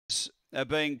are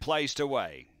being placed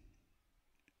away.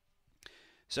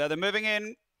 So they're moving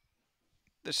in.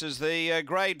 This is the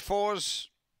grade 4s.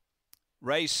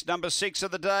 Race number 6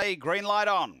 of the day. Green light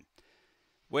on.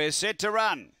 We're set to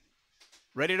run.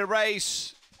 Ready to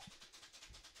race.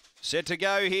 Set to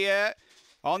go here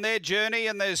on their journey,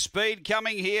 and there's speed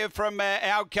coming here from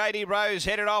our Katie Rose,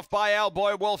 headed off by Our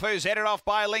Boy Wolf, who's headed off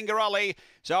by Lingarolli.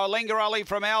 So Lingarolli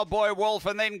from Our Boy Wolf,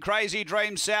 and then Crazy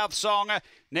Dream South Song.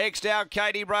 Next out,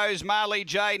 Katie Rose, Marley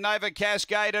J, Nova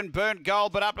Cascade and Burnt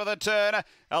Gold, but up to the turn.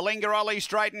 Lingarolli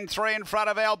straight and 3 in front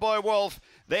of Our Boy Wolf.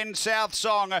 Then South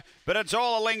Song, but it's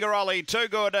all a Lingarolli. Too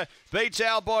good. Beats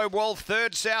Our Boy Wolf,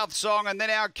 third South Song, and then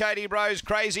our Katie Rose,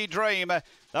 Crazy Dream.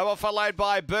 They were followed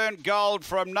by Burnt Gold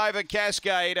from Nova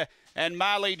Cascade, and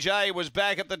Marley J was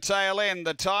back at the tail end.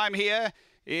 The time here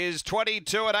is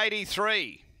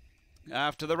 22:83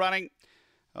 after the running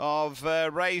of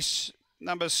race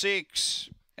number 6,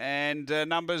 and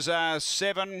numbers are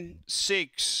 7,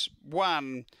 6,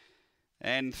 1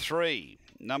 and 3.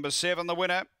 Number 7, the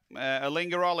winner,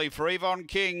 Lingarolli for Yvonne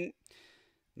King.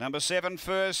 Number 7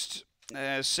 first,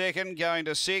 second going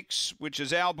to 6, which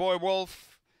is Our Boy Wolf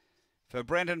for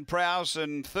Brenton Prowse,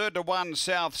 and 3rd to 1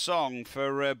 South Song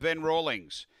for Ben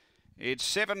Rawlings. It's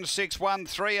 7, 6, 1,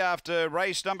 3 after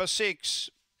race number 6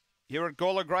 here at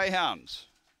Gawler Greyhounds.